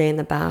moment the other day in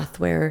the bath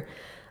where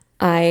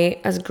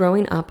as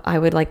growing up, I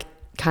would like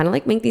kind of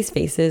like make these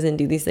faces and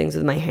do these things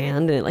with my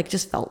hand. And it like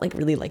just felt like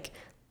really like,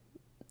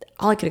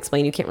 all I could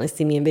explain, you can't really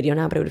see me in video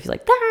now, but it would feel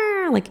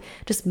like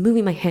just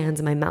moving my hands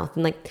in my mouth.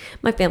 And like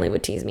my family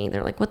would tease me.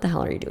 They're like, what the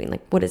hell are you doing?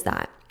 Like, what is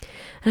that?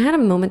 And I had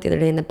a moment the other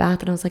day in the bath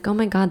and I was like, oh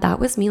my God, that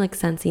was me like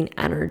sensing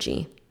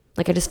energy.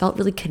 Like I just felt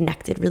really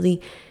connected, really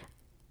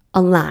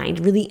aligned,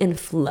 really in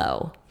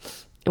flow.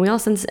 And we all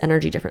sense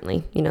energy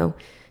differently. You know,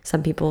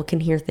 some people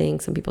can hear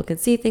things, some people can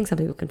see things, some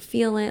people can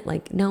feel it,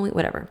 like knowing,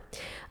 whatever.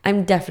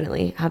 I'm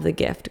definitely have the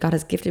gift. God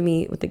has gifted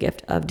me with the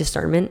gift of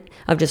discernment,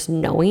 of just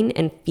knowing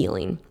and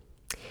feeling.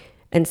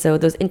 And so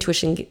those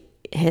intuition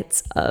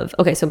hits of,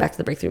 okay, so back to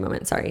the breakthrough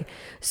moment, sorry.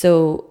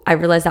 So I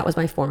realized that was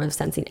my form of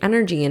sensing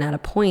energy. And at a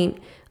point,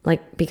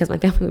 like, because my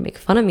family would make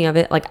fun of me of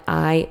it, like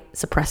I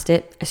suppressed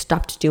it. I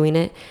stopped doing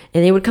it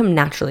and it would come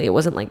naturally. It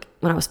wasn't like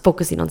when I was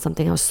focusing on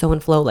something, I was so in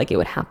flow, like it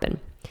would happen.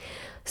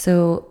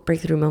 So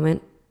breakthrough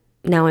moment.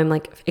 Now I'm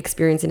like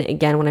experiencing it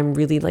again when I'm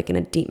really like in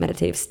a deep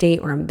meditative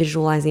state or I'm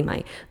visualizing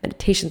my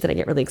meditations that I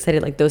get really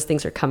excited. Like those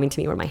things are coming to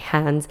me, or my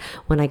hands,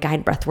 when I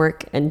guide breath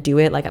work and do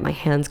it, like my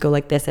hands go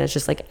like this and it's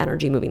just like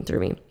energy moving through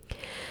me.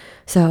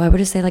 So I would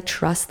just say like,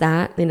 trust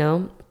that, you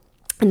know,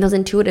 and those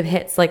intuitive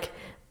hits, like,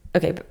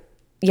 okay,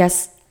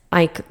 yes,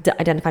 I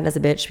identified as a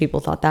bitch. People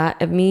thought that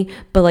of me,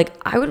 but like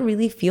I would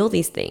really feel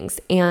these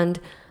things and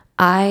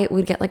I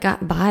would get like a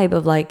vibe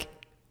of like,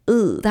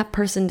 ooh, that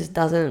person just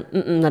that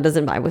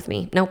doesn't vibe with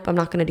me. Nope, I'm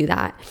not going to do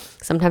that.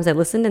 Sometimes I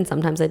listened and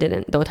sometimes I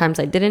didn't. Those times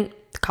I didn't,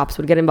 the cops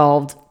would get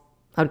involved.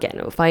 I would get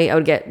into a fight. I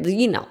would get,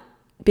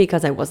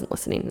 because I wasn't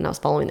listening and I was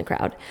following the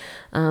crowd.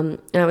 And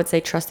I would say,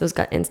 trust those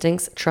gut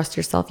instincts, trust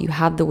yourself. You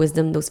have the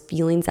wisdom, those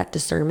feelings, that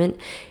discernment.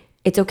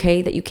 It's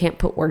okay that you can't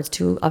put words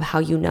to of how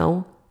you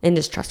know, and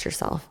just trust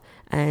yourself.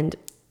 And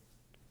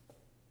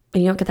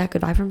when you don't get that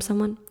good vibe from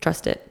someone,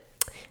 trust it.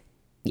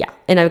 Yeah.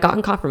 And I've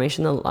gotten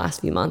confirmation the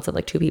last few months of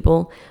like 2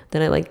 people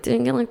that I like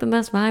didn't get like the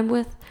best vibe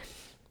with.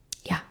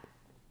 Yeah.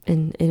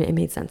 And it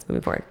made sense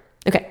moving forward.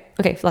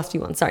 Okay. Last few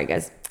ones. Sorry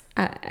guys.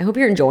 I hope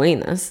you're enjoying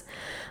this.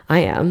 I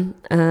am.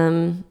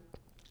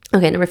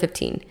 Okay. Number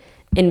 15,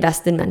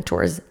 invest in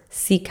mentors,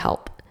 seek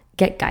help,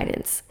 get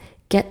guidance,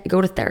 go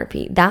to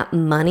therapy. That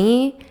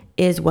money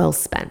is well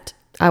spent.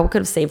 I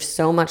could have saved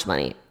so much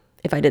money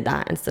if I did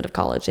that instead of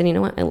college. And you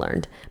know what? I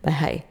learned, but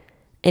hey,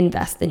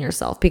 invest in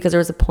yourself, because there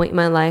was a point in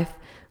my life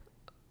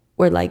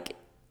where like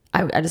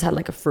I just had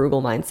like a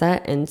frugal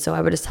mindset. And so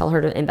I would just tell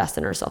her to invest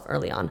in herself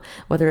early on,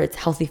 whether it's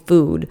healthy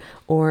food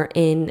or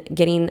in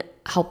getting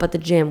help at the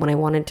gym when I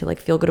wanted to like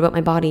feel good about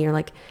my body, or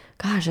like,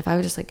 gosh, if I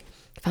would just like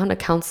found a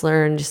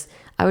counselor and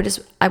I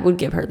would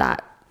give her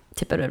that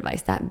tip of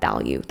advice, that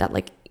value, that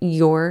like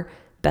your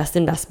best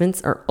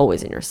investments are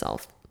always in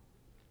yourself.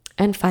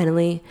 And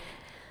finally,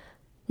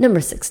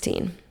 number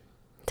 16,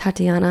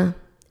 Tatiana,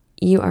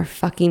 you are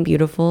fucking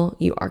beautiful.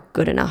 You are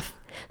good enough.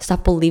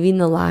 Stop believing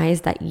the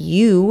lies that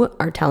you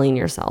are telling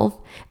yourself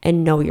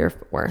and know your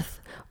worth.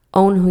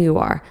 Own who you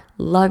are.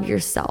 Love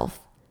yourself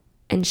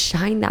and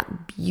shine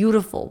that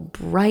beautiful,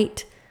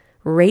 bright,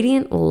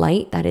 radiant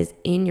light that is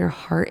in your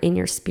heart, in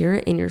your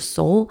spirit, in your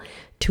soul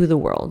to the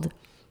world.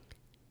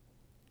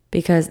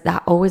 Because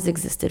that always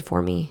existed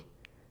for me.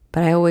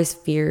 But I always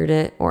feared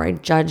it, or I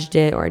judged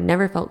it, or I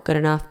never felt good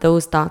enough.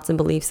 Those thoughts and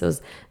beliefs,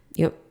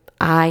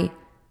 I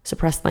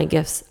suppressed my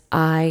gifts.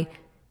 I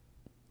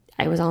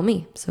was all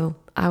me. So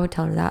I would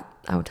tell her that.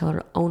 I would tell her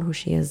to own who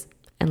she is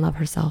and love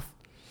herself.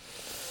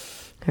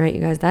 All right,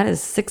 you guys, that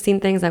is 16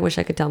 things I wish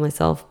I could tell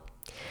myself.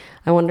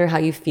 I wonder how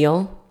you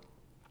feel.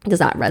 Does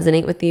that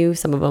resonate with you?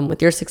 Some of them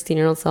with your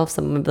 16-year-old self,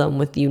 some of them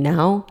with you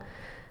now.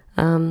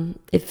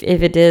 If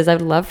it is, I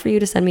would love for you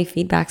to send me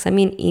feedback. Send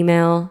me an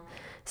email.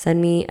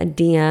 Send me a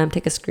DM,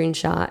 take a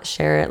screenshot,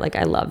 share it. Like,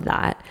 I love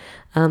that.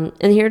 And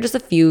here are just a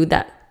few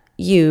that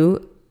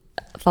you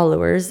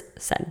followers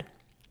said.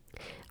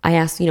 I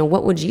asked,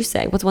 what would you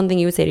say? What's one thing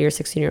you would say to your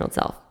 16-year-old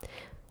self?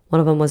 One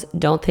of them was,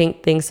 don't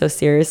take things so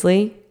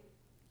seriously.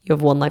 You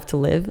have one life to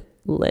live.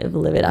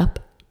 Live it up.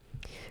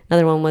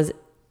 Another one was,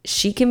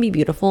 she can be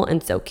beautiful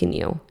and so can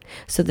you.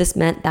 So this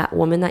meant that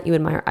woman that you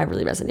admire, I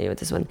really resonated with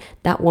this one.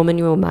 That woman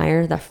you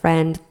admire, the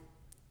friend,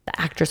 the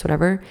actress,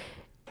 whatever,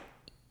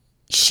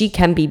 she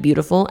can be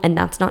beautiful, and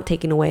that's not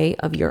taken away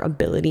of your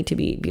ability to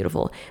be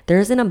beautiful. There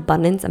is an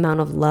abundance amount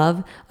of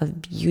love,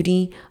 of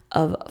beauty,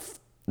 of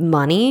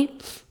money.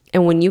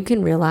 And when you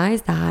can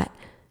realize that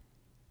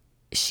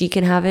she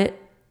can have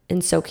it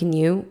and so can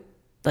you,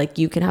 like,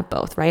 you can have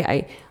both,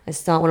 right? I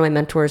saw one of my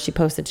mentors, she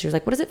posted, she was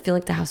like, what does it feel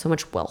like to have so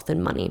much wealth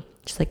and money?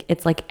 She's like,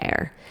 it's like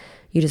air.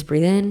 You just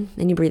breathe in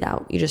and you breathe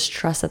out. You just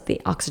trust that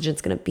the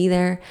oxygen's going to be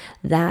there,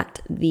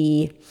 that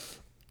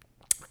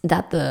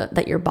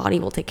your body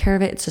will take care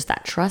of it. It's just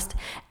that trust.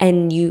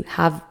 And you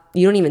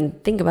don't even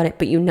think about it,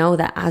 but you know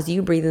that as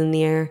you breathe in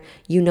the air,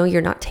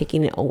 you're not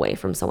taking it away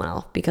from someone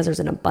else, because there's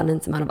an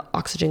abundance amount of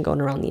oxygen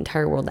going around the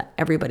entire world that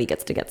everybody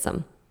gets to get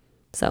some.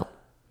 So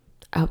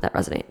I hope that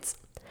resonates.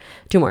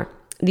 2 more.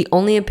 The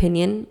only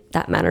opinion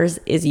that matters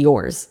is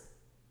yours.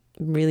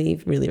 Really,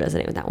 really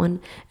resonate with that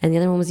one. And the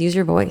other one was, use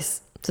your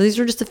voice. So these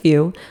were just a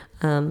few.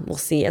 We'll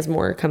see as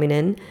more are coming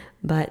in,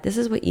 but this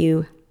is what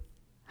you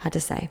had to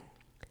say.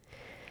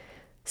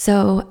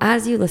 So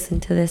as you listen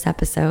to this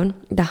episode,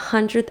 the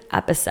 100th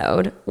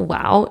episode,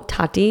 wow,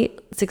 Tati,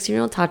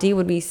 16-year-old Tati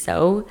would be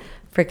so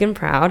freaking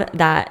proud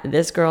that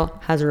this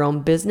girl has her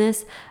own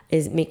business,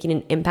 is making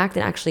an impact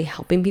and actually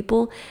helping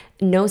people,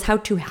 knows how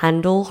to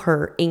handle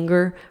her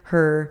anger,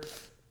 her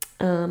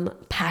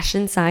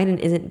passion side, and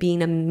isn't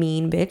being a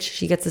mean bitch.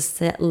 She gets to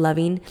set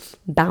loving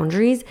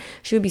boundaries.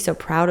 She would be so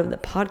proud of the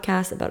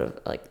podcast,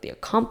 about like the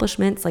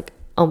accomplishments. Like,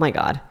 oh my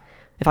God,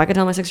 if I could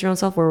tell my 6-year-old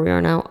self where we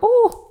are now,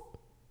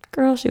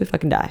 girl, she would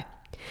fucking die.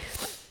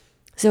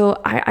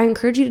 So I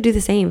encourage you to do the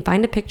same.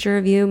 Find a picture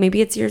of you.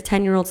 Maybe it's your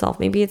 10-year-old self.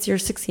 Maybe it's your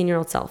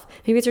 16-year-old self.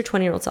 Maybe it's your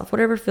 20-year-old self.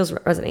 Whatever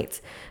resonates.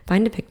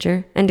 Find a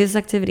picture and do this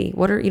activity.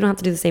 You don't have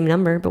to do the same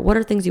number, but what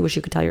are things you wish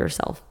you could tell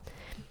yourself?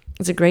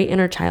 It's a great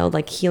inner child,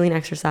 like, healing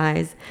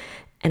exercise.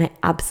 And I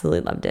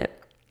absolutely loved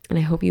it. And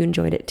I hope you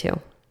enjoyed it too.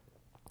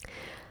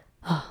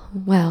 Oh,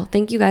 well,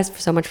 thank you guys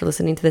so much for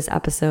listening to this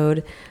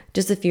episode.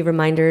 Just a few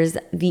reminders.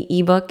 The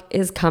ebook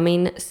is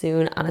coming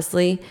soon.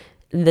 Honestly,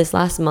 this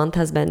last month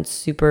has been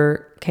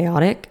super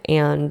chaotic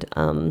and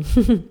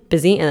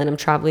busy, and then I'm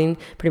traveling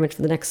pretty much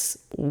for the next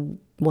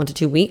 1 to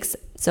 2 weeks.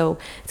 So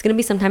it's going to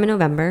be sometime in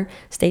November.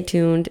 Stay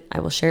tuned. I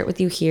will share it with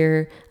you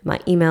here, my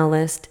email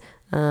list,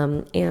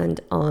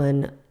 and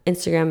on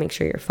Instagram. Make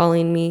sure you're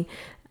following me.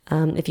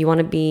 If you want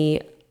to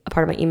be a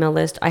part of my email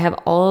list, I have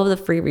all of the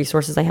free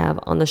resources I have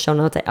on the show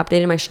notes. I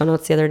updated my show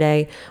notes the other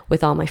day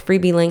with all my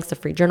freebie links, the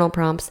free journal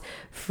prompts,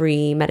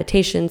 free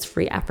meditations,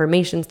 free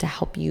affirmations to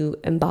help you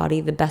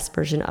embody the best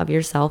version of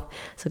yourself.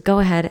 So go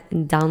ahead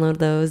and download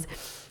those.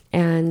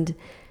 And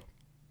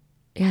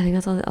yeah, I think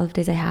that's all the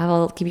updates I have.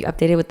 I'll keep you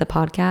updated with the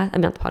podcast.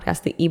 Not the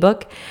podcast, the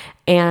ebook.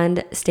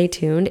 And stay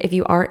tuned. If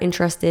you are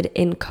interested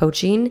in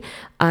coaching,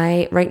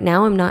 right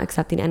now I'm not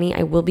accepting any.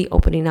 I will be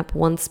opening up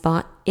one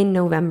spot in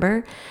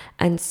November.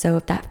 And so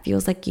if that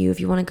feels like you, if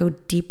you want to go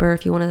deeper,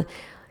 if you want to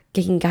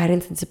gain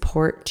guidance and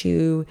support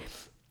to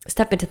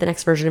step into the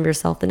next version of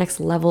yourself, the next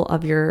level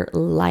of your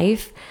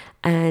life,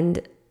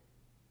 and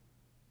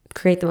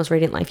create the most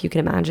radiant life you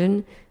can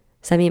imagine,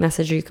 send me a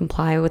message or you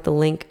comply with the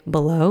link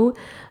below.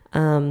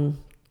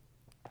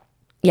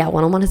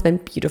 One-on-one has been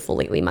beautiful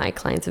lately. My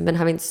clients have been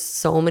having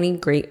so many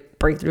great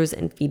breakthroughs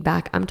and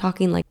feedback. I'm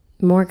talking like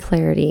more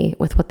clarity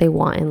with what they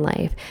want in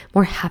life,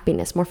 more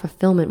happiness, more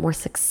fulfillment, more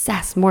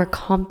success, more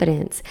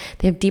confidence.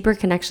 They have deeper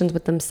connections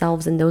with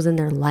themselves and those in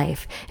their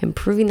life,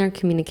 improving their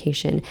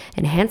communication,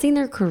 enhancing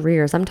their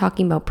careers. I'm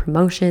talking about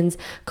promotions,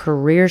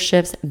 career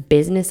shifts,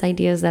 business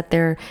ideas that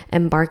they're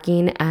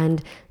embarking,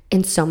 and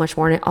so much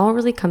more. And it all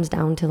really comes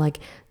down to like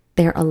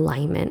their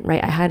alignment,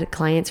 right? I had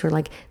clients who were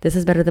like, this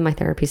is better than my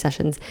therapy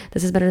sessions.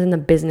 This is better than the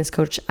business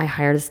coach I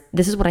hired.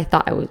 This is what I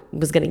thought I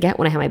was going to get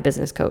when I had my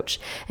business coach.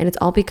 And it's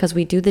all because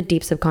we do the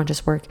deep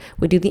subconscious work.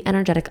 We do the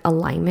energetic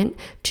alignment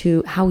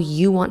to how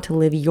you want to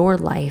live your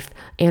life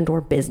and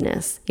or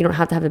business. You don't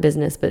have to have a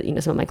business, but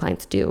some of my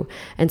clients do.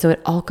 And so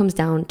it all comes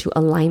down to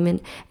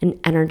alignment and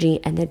energy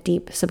and the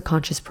deep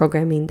subconscious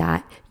programming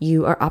that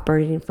you are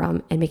operating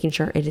from and making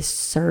sure it is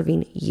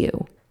serving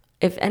you.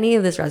 If any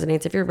of this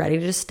resonates, if you're ready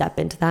to just step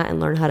into that and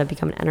learn how to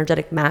become an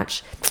energetic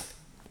match,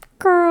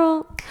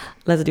 girl,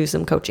 let's do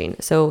some coaching.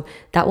 So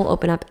that will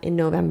open up in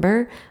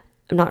November.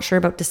 I'm not sure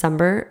about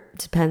December.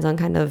 It depends on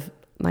kind of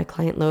my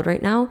client load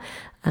right now.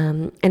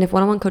 And if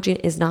one-on-one coaching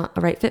is not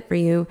a right fit for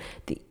you,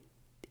 the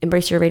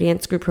Embrace Your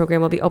Radiance group program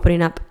will be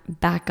opening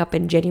back up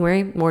in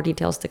January. More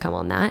details to come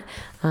on that.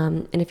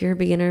 And if you're a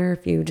beginner,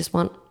 if you just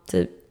want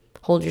to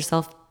hold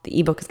yourself, the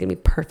ebook is going to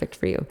be perfect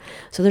for you.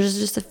 So there's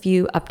just a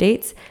few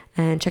updates,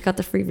 and check out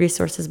the free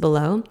resources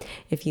below.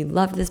 If you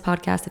loved this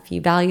podcast, if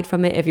you valued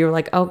from it, if you were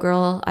like, oh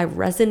girl, I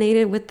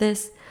resonated with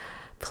this,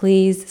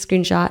 please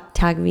screenshot,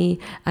 tag me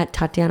at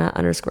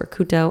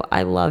Tatiana_Couto.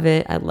 I love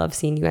it. I love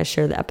seeing you guys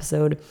share the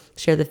episode,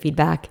 share the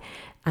feedback,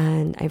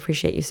 and I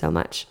appreciate you so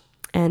much.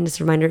 And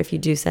just a reminder, if you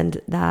do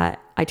send that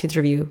iTunes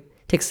review,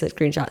 take a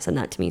screenshot, send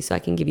that to me so I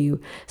can give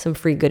you some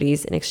free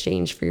goodies in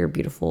exchange for your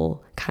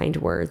beautiful, kind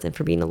words and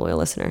for being a loyal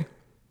listener.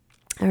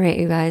 All right,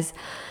 you guys.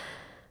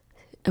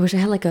 I wish I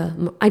had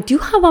I do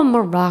have a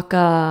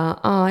maraca.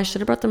 Oh, I should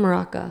have brought the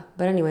maraca.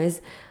 But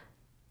anyways,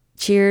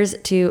 cheers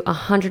to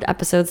 100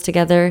 episodes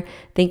together.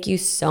 Thank you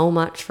so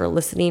much for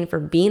listening, for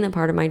being a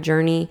part of my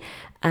journey,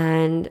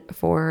 and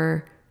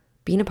for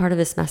being a part of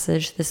this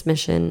message, this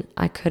mission.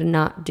 I could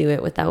not do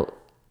it without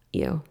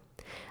you.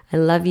 I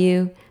love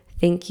you.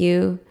 Thank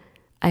you.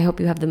 I hope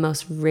you have the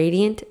most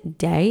radiant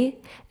day,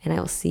 and I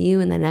will see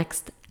you in the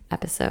next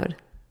episode.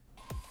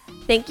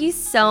 Thank you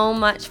so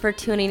much for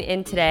tuning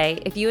in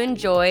today. If you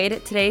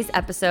enjoyed today's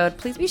episode,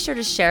 please be sure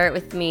to share it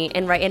with me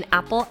and write an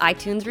Apple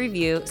iTunes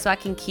review so I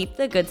can keep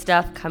the good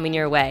stuff coming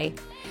your way.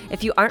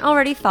 If you aren't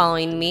already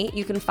following me,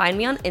 you can find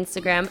me on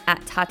Instagram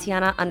at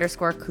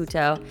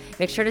Tatiana_Couto.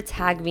 Make sure to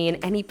tag me in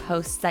any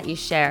posts that you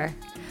share.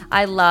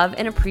 I love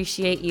and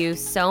appreciate you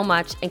so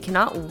much and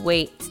cannot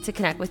wait to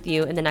connect with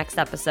you in the next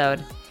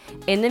episode.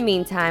 In the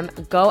meantime,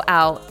 go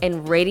out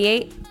and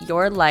radiate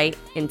your light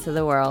into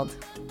the world.